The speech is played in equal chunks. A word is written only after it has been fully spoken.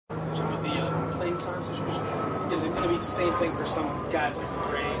playing time situation? Is it going to be the same thing for some guys like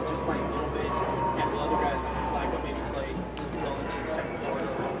Gray, just playing a little bit, and will other guys like Flacco maybe play well into the second quarter?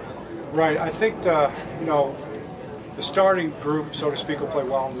 Right. I think the starting group, so to speak, will play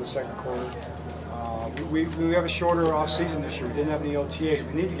well into the second quarter. We have a shorter off season this year. We didn't have any OTAs.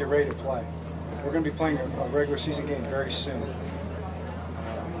 We need to get ready to play. We're going to be playing a regular season game very soon.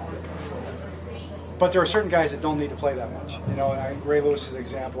 But there are certain guys that don't need to play that much. You know, Ray Lewis is an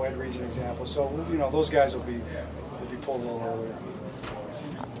example, Ed Reed's an example. So, you know, those guys will be pulled a little earlier.